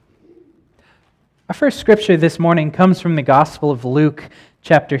Our first scripture this morning comes from the Gospel of Luke,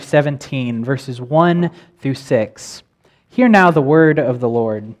 chapter 17, verses 1 through 6. Hear now the word of the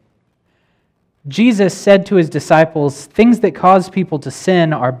Lord. Jesus said to his disciples, "Things that cause people to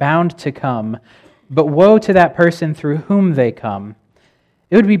sin are bound to come, but woe to that person through whom they come.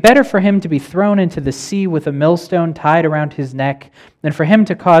 It would be better for him to be thrown into the sea with a millstone tied around his neck than for him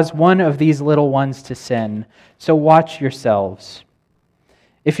to cause one of these little ones to sin. So watch yourselves.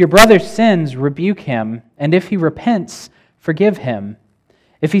 If your brother sins, rebuke him, and if he repents, forgive him.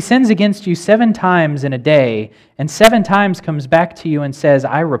 If he sins against you 7 times in a day, and 7 times comes back to you and says,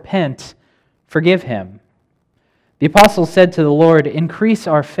 'I repent,' forgive him." The apostles said to the Lord, "Increase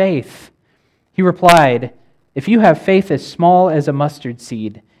our faith." He replied, "If you have faith as small as a mustard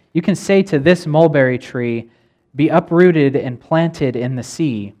seed, you can say to this mulberry tree, 'Be uprooted and planted in the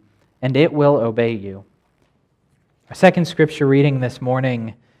sea,' and it will obey you." Our second scripture reading this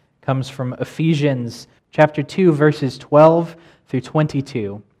morning comes from Ephesians chapter 2, verses 12 through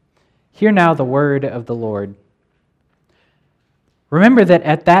 22. Hear now the word of the Lord. "Remember that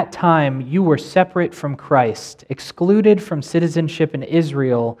at that time you were separate from Christ, excluded from citizenship in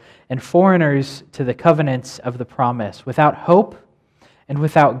Israel, and foreigners to the covenants of the promise, without hope and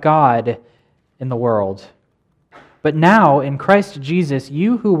without God in the world. But now, in Christ Jesus,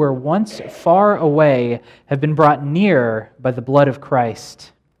 you who were once far away have been brought near by the blood of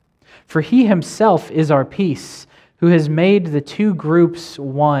Christ. For he himself is our peace, who has made the 2 groups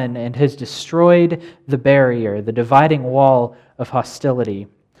one and has destroyed the barrier, the dividing wall of hostility,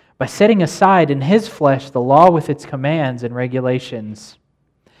 by setting aside in his flesh the law with its commands and regulations.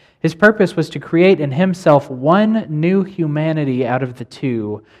 His purpose was to create in himself one new humanity out of the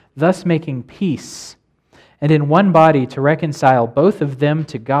 2, thus making peace, and in one body to reconcile both of them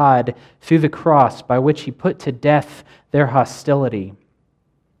to God through the cross, by which he put to death their hostility.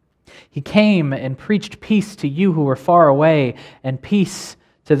 He came and preached peace to you who were far away, and peace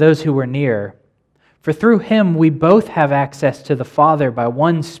to those who were near. For through him we both have access to the Father by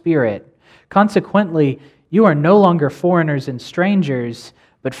one Spirit. Consequently, you are no longer foreigners and strangers,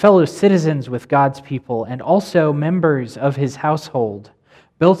 but fellow citizens with God's people, and also members of his household,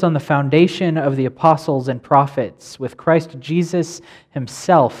 built on the foundation of the apostles and prophets, with Christ Jesus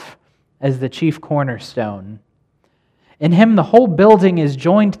himself as the chief cornerstone. In him the whole building is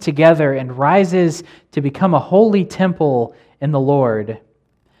joined together and rises to become a holy temple in the Lord.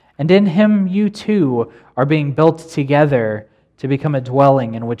 And in him you too are being built together to become a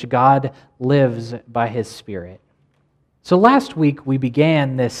dwelling in which God lives by his Spirit." So last week we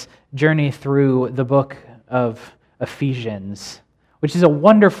began this journey through the book of Ephesians, which is a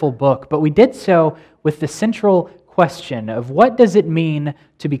wonderful book, but we did so with the central question of what does it mean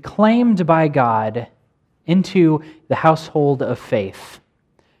to be claimed by God into the household of faith?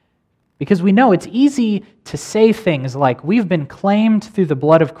 Because we know it's easy to say things like, we've been claimed through the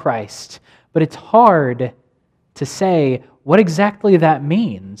blood of Christ, but it's hard to say what exactly that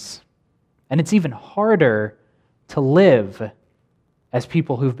means. And it's even harder to live as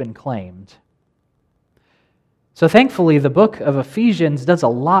people who've been claimed. So thankfully, the book of Ephesians does a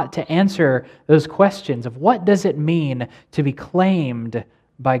lot to answer those questions of what does it mean to be claimed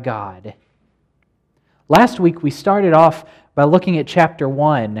by God. Last week, we started off by looking at chapter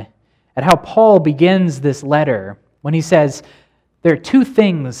 1, at how Paul begins this letter when he says, there are 2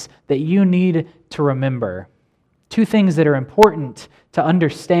 things that you need to remember, 2 things that are important to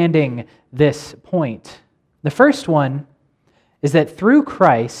understanding this point. The first one is that through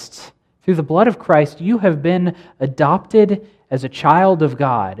Christ, through the blood of Christ, you have been adopted as a child of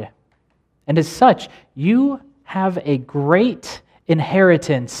God. And as such, you have a great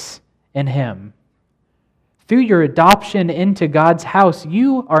inheritance in him. Through your adoption into God's house,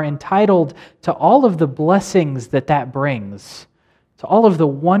 you are entitled to all of the blessings that brings, to all of the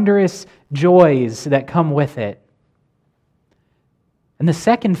wondrous joys that come with it. And the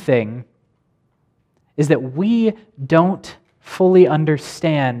second thing is that we don't fully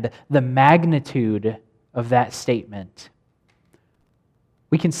understand the magnitude of that statement.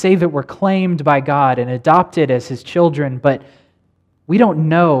 We can say that we're claimed by God and adopted as his children, but we don't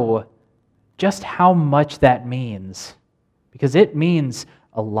know just how much that means, because it means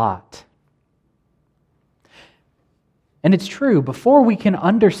a lot. And it's true, before we can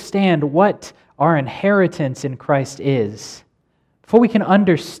understand what our inheritance in Christ is, before we can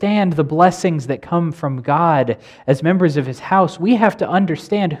understand the blessings that come from God as members of his house, we have to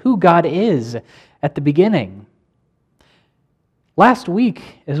understand who God is at the beginning. Last week,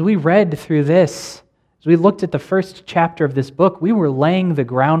 as we read through this, as we looked at the first chapter of this book, we were laying the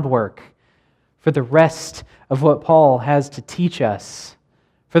groundwork for the rest of what Paul has to teach us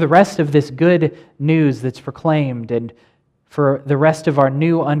for the rest of this good news that's proclaimed, and for the rest of our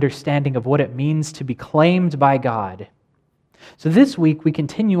new understanding of what it means to be claimed by God. So this week we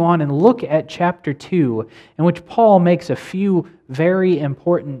continue on and look at chapter 2, in which Paul makes a few very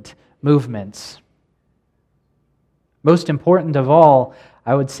important movements. Most important of all,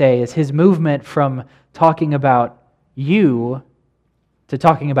 I would say, is his movement from talking about you to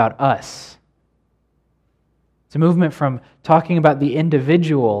talking about us. It's a movement from talking about the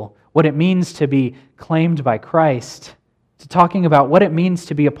individual, what it means to be claimed by Christ, to talking about what it means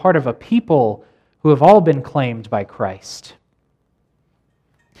to be a part of a people who have all been claimed by Christ.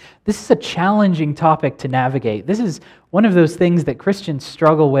 This is a challenging topic to navigate. This is one of those things that Christians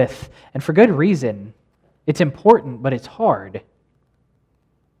struggle with, and for good reason. It's important, but it's hard.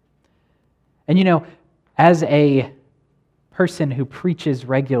 And as a person who preaches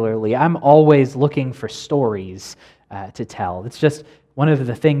regularly, I'm always looking for stories to tell. It's just one of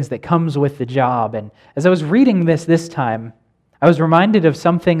the things that comes with the job. And as I was reading this time, I was reminded of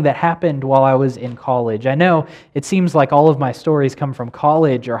something that happened while I was in college. I know it seems like all of my stories come from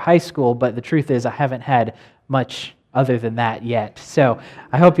college or high school, but the truth is I haven't had much other than that yet. So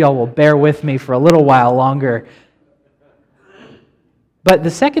I hope y'all will bear with me for a little while longer. But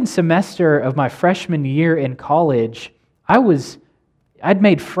the second semester of my freshman year in college, I'd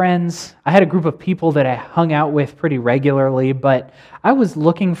made friends. I had a group of people that I hung out with pretty regularly, but I was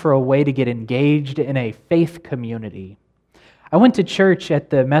looking for a way to get engaged in a faith community. I went to church at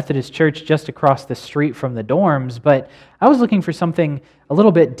the Methodist church just across the street from the dorms, but I was looking for something a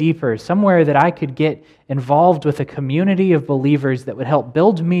little bit deeper, somewhere that I could get involved with a community of believers that would help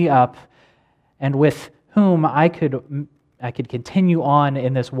build me up and with whom I could continue on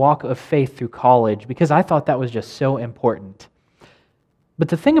in this walk of faith through college, because I thought that was just so important. But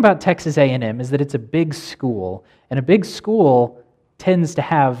the thing about Texas A&M is that it's a big school, and a big school tends to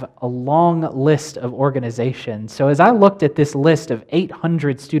have a long list of organizations. So as I looked at this list of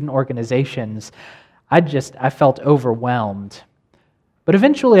 800 student organizations, I felt overwhelmed. But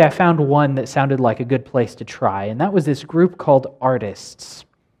eventually I found one that sounded like a good place to try, and that was this group called Artists.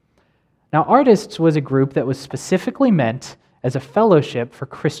 Now, Artists was a group that was specifically meant as a fellowship for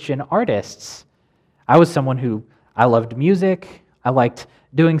Christian artists. I was someone I loved music. I liked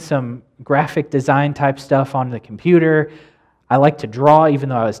doing some graphic design type stuff on the computer. I liked to draw, even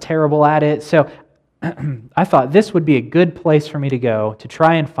though I was terrible at it. So I thought this would be a good place for me to go to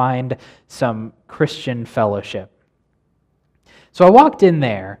try and find some Christian fellowship. So I walked in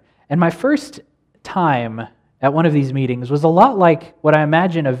there, and my first time at one of these meetings was a lot like what I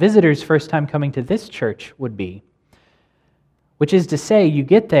imagine a visitor's first time coming to this church would be, which is to say, you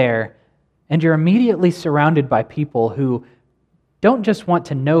get there, and you're immediately surrounded by people who don't just want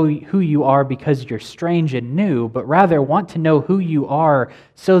to know who you are because you're strange and new, but rather want to know who you are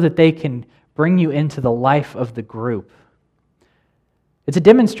so that they can bring you into the life of the group. It's a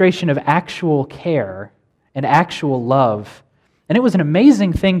demonstration of actual care and actual love. And it was an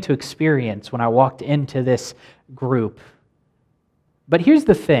amazing thing to experience when I walked into this group. But here's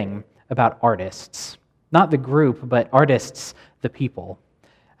the thing about Artists. Not the group, but Artists, the people.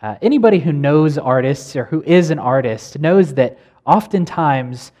 Anybody who knows artists or who is an artist knows that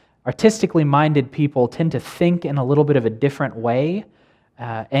oftentimes artistically minded people tend to think in a little bit of a different way,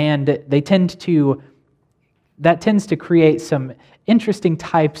 and that tends to create some interesting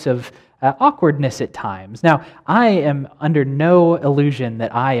types of awkwardness at times. Now, I am under no illusion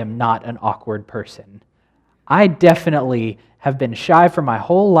that I am not an awkward person. I definitely have been shy for my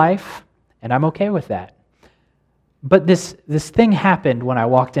whole life, and I'm okay with that. But this thing happened when I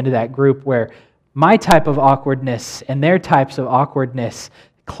walked into that group where my type of awkwardness and their types of awkwardness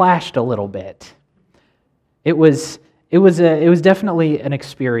clashed a little bit. It was definitely an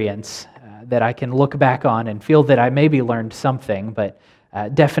experience that I can look back on and feel that I maybe learned something, but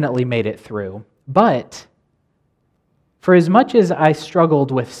definitely made it through. But for as much as I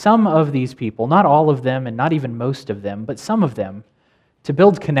struggled with some of these people, not all of them and not even most of them, but some of them, to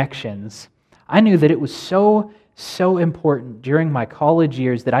build connections, I knew that it was so important during my college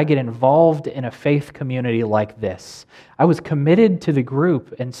years that I get involved in a faith community like this. I was committed to the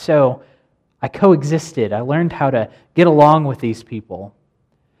group, and so I coexisted. I learned how to get along with these people.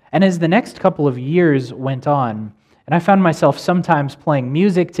 And as the next couple of years went on, and I found myself sometimes playing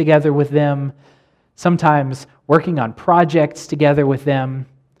music together with them, sometimes working on projects together with them,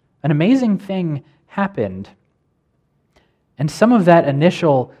 an amazing thing happened. And some of that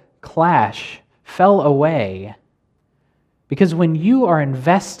initial clash fell away. Because when you are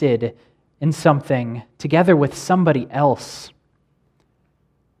invested in something together with somebody else,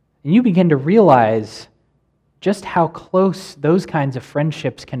 and you begin to realize just how close those kinds of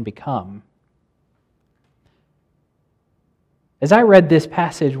friendships can become. As I read this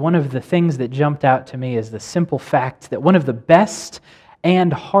passage, one of the things that jumped out to me is the simple fact that one of the best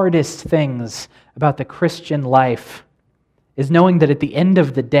and hardest things about the Christian life is knowing that at the end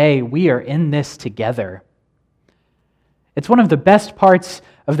of the day, we are in this together. It's one of the best parts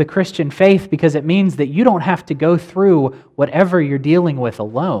of the Christian faith because it means that you don't have to go through whatever you're dealing with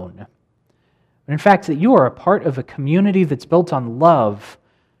alone. But in fact, that you are a part of a community that's built on love,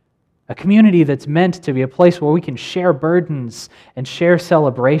 a community that's meant to be a place where we can share burdens and share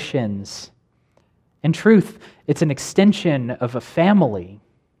celebrations. In truth, it's an extension of a family.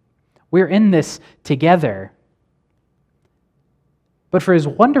 We're in this together. But for as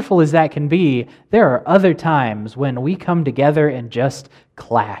wonderful as that can be, there are other times when we come together and just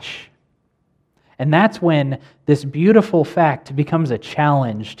clash. And that's when this beautiful fact becomes a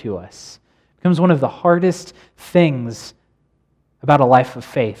challenge to us. It becomes one of the hardest things about a life of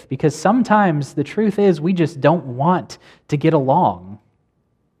faith, because sometimes the truth is we just don't want to get along.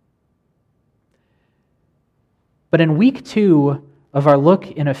 But in week 2 of our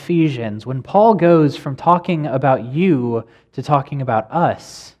look in Ephesians, when Paul goes from talking about you to talking about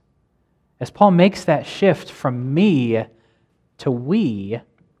us, as Paul makes that shift from me to we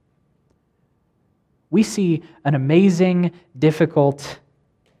see an amazing, difficult,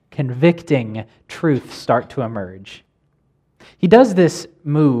 convicting truth start to emerge. He does this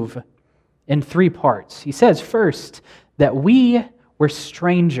move in 3 parts. He says first that we were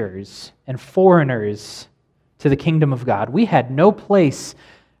strangers and foreigners to the kingdom of God. We had no place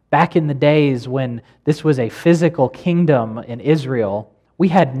back in the days when this was a physical kingdom in Israel. We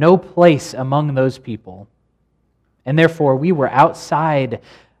had no place among those people. And therefore, we were outside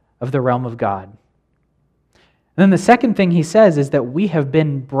of the realm of God. And then the second thing he says is that we have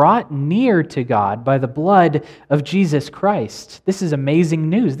been brought near to God by the blood of Jesus Christ. This is amazing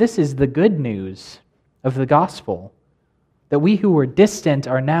news. This is the good news of the gospel, that we who were distant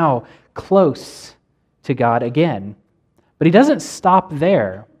are now close to God again. But he doesn't stop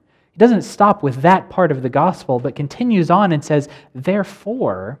there. He doesn't stop with that part of the gospel, but continues on and says,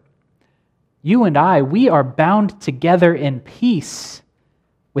 therefore, you and I, we are bound together in peace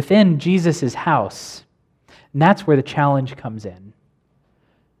within Jesus' house. And that's where the challenge comes in.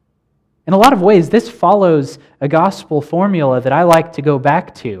 In a lot of ways, this follows a gospel formula that I like to go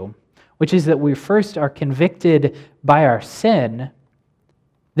back to, which is that we first are convicted by our sin,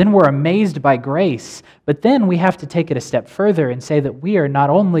 then we're amazed by grace, but then we have to take it a step further and say that we are not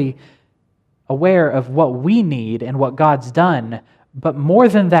only aware of what we need and what God's done, but more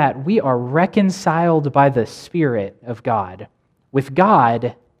than that, we are reconciled by the Spirit of God, with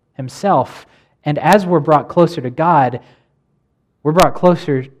God Himself. And as we're brought closer to God, we're brought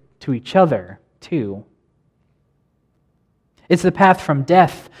closer to each other, too. It's the path from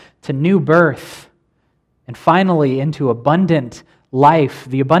death to new birth, and finally into abundant life,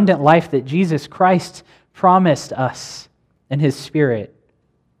 the abundant life that Jesus Christ promised us in His Spirit.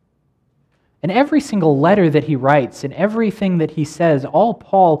 In every single letter that he writes, in everything that he says, all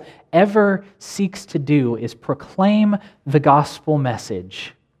Paul ever seeks to do is proclaim the gospel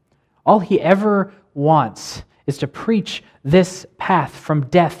message. All he ever wants is to preach this path from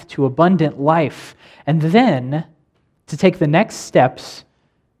death to abundant life, and then to take the next steps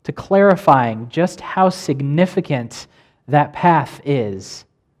to clarifying just how significant that path is.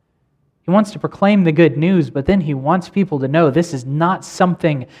 He wants to proclaim the good news, but then he wants people to know this is not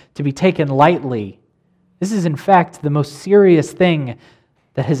something to be taken lightly. This is, in fact, the most serious thing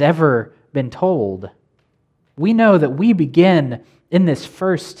that has ever been told. We know that we begin in this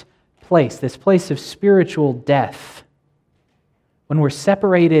first place, this place of spiritual death, when we're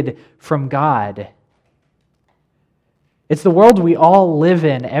separated from God. It's the world we all live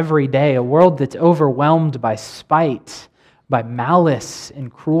in every day, a world that's overwhelmed by spite, by malice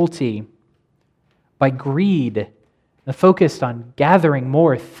and cruelty, by greed, focused on gathering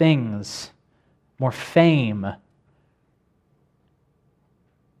more things, more fame.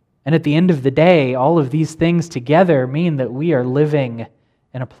 And at the end of the day, all of these things together mean that we are living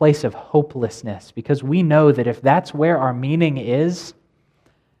in a place of hopelessness, because we know that if that's where our meaning is,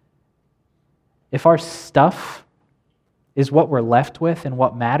 if our stuff is what we're left with and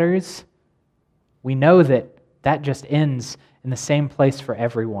what matters, we know that that just ends in the same place for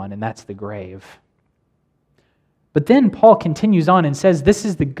everyone, and that's the grave. But then Paul continues on and says, this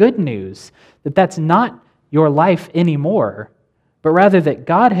is the good news, that that's not your life anymore, but rather that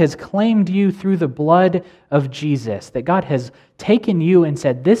God has claimed you through the blood of Jesus, that God has taken you and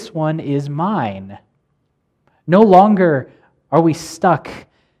said, this one is mine. No longer are we stuck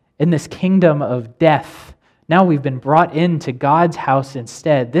in this kingdom of death Now we've been brought into God's house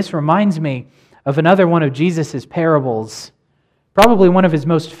instead. This reminds me of another one of Jesus' parables, probably one of his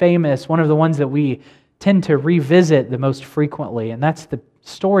most famous, one of the ones that we tend to revisit the most frequently, and that's the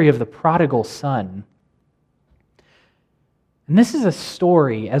story of the prodigal son. And this is a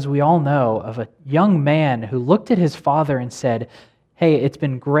story, as we all know, of a young man who looked at his father and said, "Hey, it's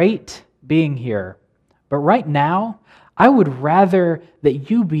been great being here, but right now, I would rather that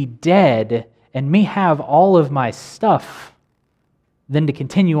you be dead and me have all of my stuff than to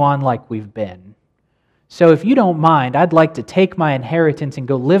continue on like we've been. So if you don't mind, I'd like to take my inheritance and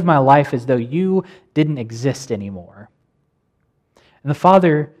go live my life as though you didn't exist anymore." And the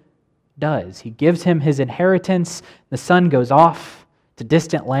father does. He gives him his inheritance. The son goes off to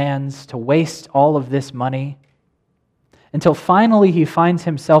distant lands to waste all of this money until finally he finds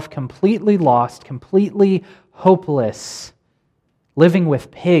himself completely lost, completely hopeless, living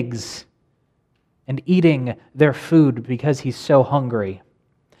with pigs and eating their food because he's so hungry.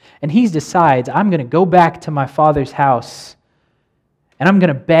 And he decides, I'm going to go back to my father's house and I'm going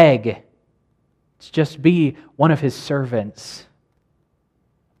to beg to just be one of his servants.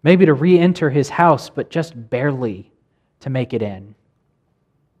 Maybe to re-enter his house, but just barely to make it in.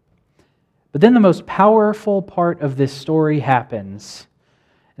 But then the most powerful part of this story happens.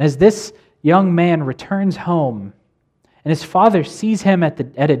 And as this young man returns home, and his father sees him at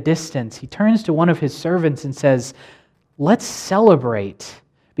a distance, he turns to one of his servants and says, "Let's celebrate,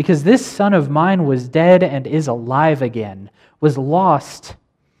 because this son of mine was dead and is alive again, was lost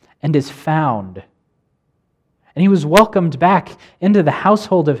and is found." And he was welcomed back into the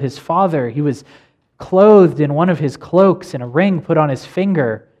household of his father. He was clothed in one of his cloaks and a ring put on his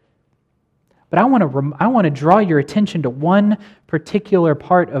finger. But I want to draw your attention to one particular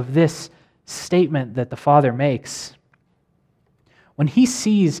part of this statement that the father makes. When he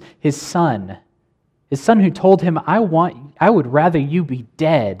sees his son who told him, I would rather you be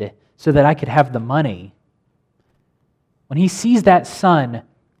dead so that I could have the money. When he sees that son,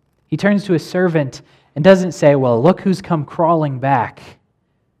 he turns to his servant and doesn't say, "Well, look who's come crawling back."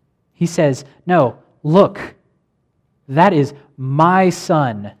 He says, "No, look, that is my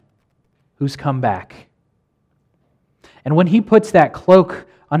son who's come back." And when he puts that cloak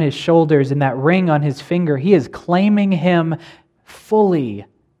on his shoulders and that ring on his finger, he is claiming him fully,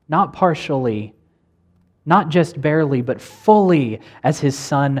 not partially, not just barely, but fully as his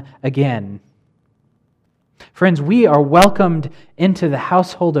son again. Friends, we are welcomed into the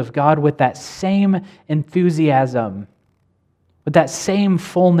household of God with that same enthusiasm, with that same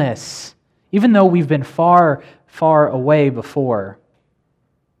fullness, even though we've been far, far away before.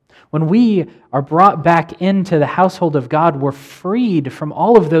 When we are brought back into the household of God, we're freed from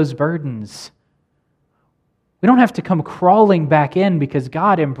all of those burdens. We don't have to come crawling back in because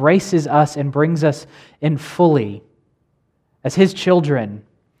God embraces us and brings us in fully as His children.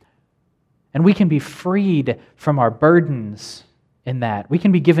 And we can be freed from our burdens in that. We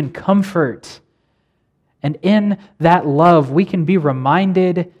can be given comfort. And in that love, we can be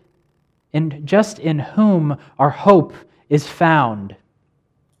reminded in just in whom our hope is found.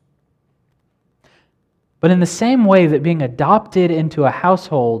 But in the same way that being adopted into a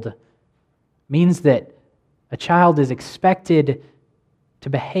household means that a child is expected to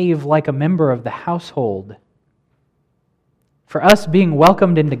behave like a member of the household, for us, being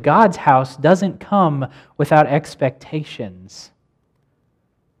welcomed into God's house doesn't come without expectations.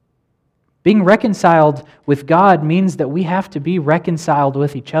 Being reconciled with God means that we have to be reconciled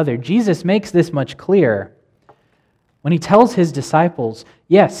with each other. Jesus makes this much clear when He tells His disciples,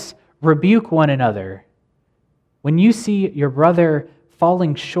 yes, rebuke one another. When you see your brother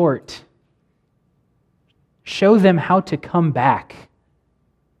falling short, show them how to come back.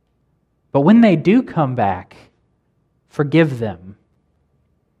 But when they do come back, forgive them.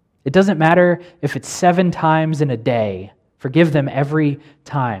 It doesn't matter if it's 7 times in a day. Forgive them every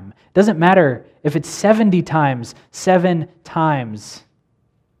time. It doesn't matter if it's 70 times, 7 times.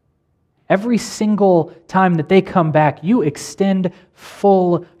 Every single time that they come back, you extend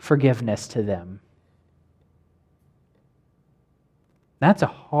full forgiveness to them. That's a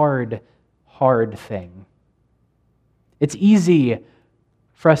hard, hard thing. It's easy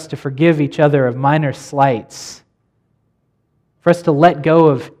for us to forgive each other of minor slights, for us to let go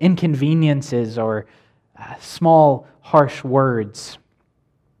of inconveniences or small, harsh words.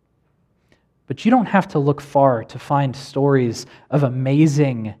 But you don't have to look far to find stories of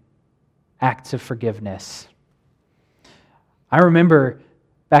amazing acts of forgiveness. I remember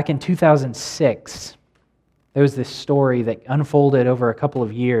back in 2006, there was this story that unfolded over a couple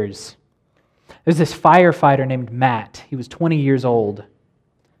of years. There's this firefighter named Matt. He was 20 years old.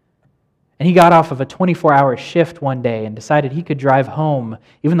 And he got off of a 24-hour shift one day and decided he could drive home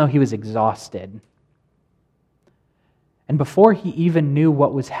even though he was exhausted. And before he even knew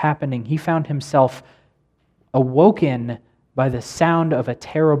what was happening, he found himself awoken by the sound of a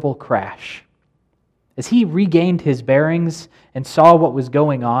terrible crash. As he regained his bearings and saw what was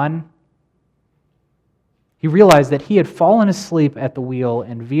going on, he realized that he had fallen asleep at the wheel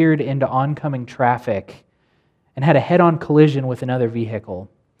and veered into oncoming traffic and had a head-on collision with another vehicle.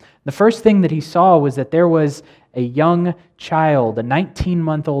 The first thing that he saw was that there was a young child, a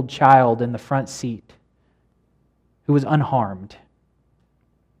 19-month-old child in the front seat who was unharmed.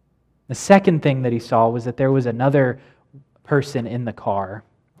 The second thing that he saw was that there was another person in the car,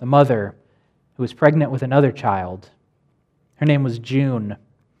 the mother who was pregnant with another child. Her name was June,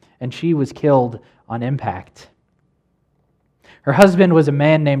 and she was killed on impact. Her husband was a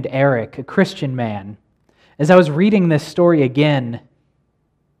man named Eric, a Christian man. As I was reading this story again,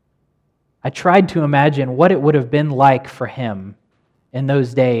 I tried to imagine what it would have been like for him in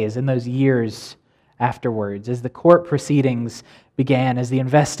those days, in those years afterwards, as the court proceedings began, as the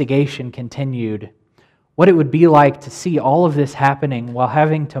investigation continued, what it would be like to see all of this happening while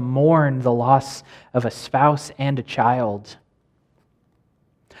having to mourn the loss of a spouse and a child.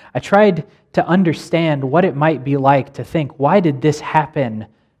 I tried to understand what it might be like to think, why did this happen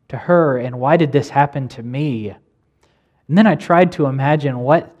to her and why did this happen to me? And then I tried to imagine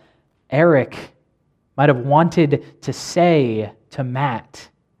what Eric might have wanted to say to Matt,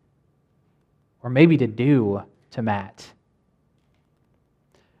 or maybe to do to Matt.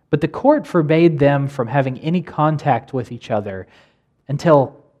 But the court forbade them from having any contact with each other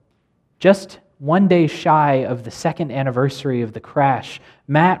until just one day shy of the second anniversary of the crash.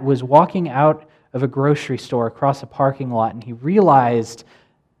 Matt was walking out of a grocery store across a parking lot, and he realized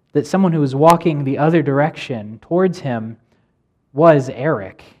that someone who was walking the other direction towards him was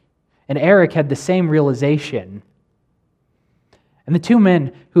Eric. And Eric had the same realization. And the two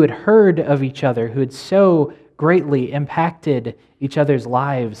men who had heard of each other, who had so greatly impacted each other's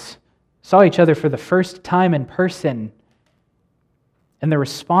lives, saw each other for the first time in person. And the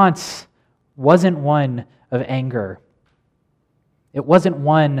response wasn't one of anger. It wasn't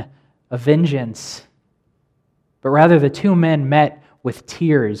one of vengeance. But rather, the two men met with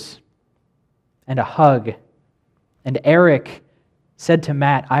tears and a hug. And Eric said to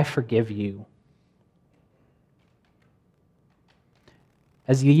Matt, "I forgive you."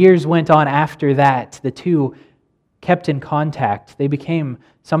 As the years went on after that, the two kept in contact. They became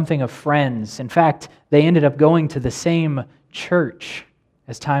something of friends. In fact, they ended up going to the same church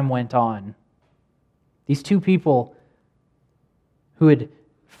as time went on. These two people who had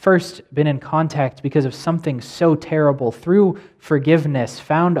first been in contact because of something so terrible, through forgiveness,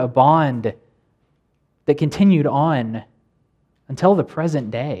 found a bond that continued on until the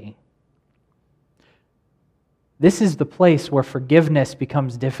present day. This is the place where forgiveness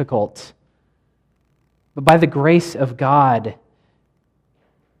becomes difficult. But by the grace of God,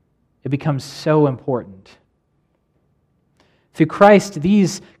 it becomes so important. Through Christ,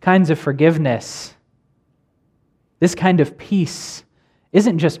 these kinds of forgiveness, this kind of peace,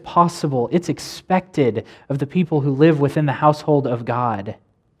 isn't just possible, it's expected of the people who live within the household of God.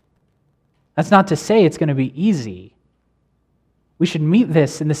 That's not to say it's going to be easy. We should meet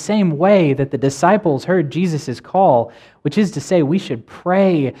this in the same way that the disciples heard Jesus' call, which is to say we should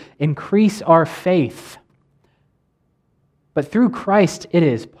pray, increase our faith. But through Christ, it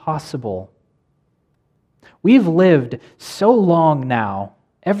is possible. We've lived so long now,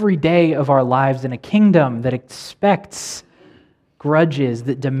 every day of our lives, in a kingdom that expects grudges,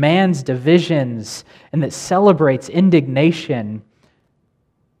 that demands divisions, and that celebrates indignation.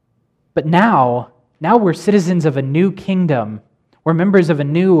 But now we're citizens of a new kingdom. We're members of a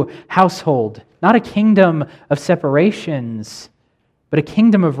new household, not a kingdom of separations, but a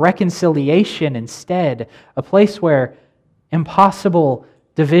kingdom of reconciliation instead, a place where impossible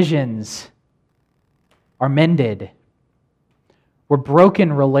divisions are mended, where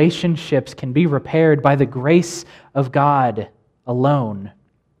broken relationships can be repaired by the grace of God alone.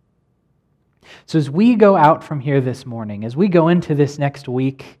 So as we go out from here this morning, as we go into this next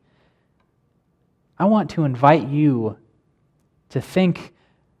week, I want to invite you to think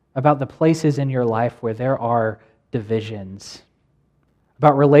about the places in your life where there are divisions,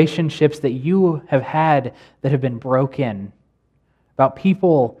 about relationships that you have had that have been broken, about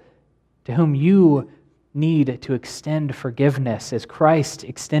people to whom you need to extend forgiveness as Christ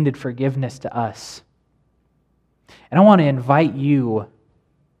extended forgiveness to us. And I want to invite you,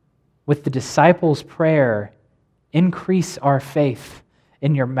 with the disciples' prayer, increase our faith,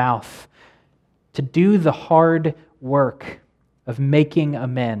 in your mouth, to do the hard work of making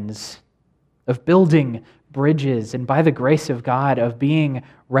amends of building bridges, and by the grace of God, of being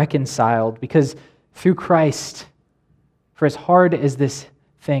reconciled. Because through Christ, for as hard as this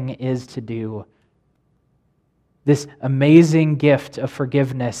thing is to do, this amazing gift of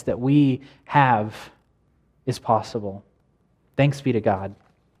forgiveness that we have is possible. Thanks be to God.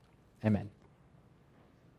 Amen.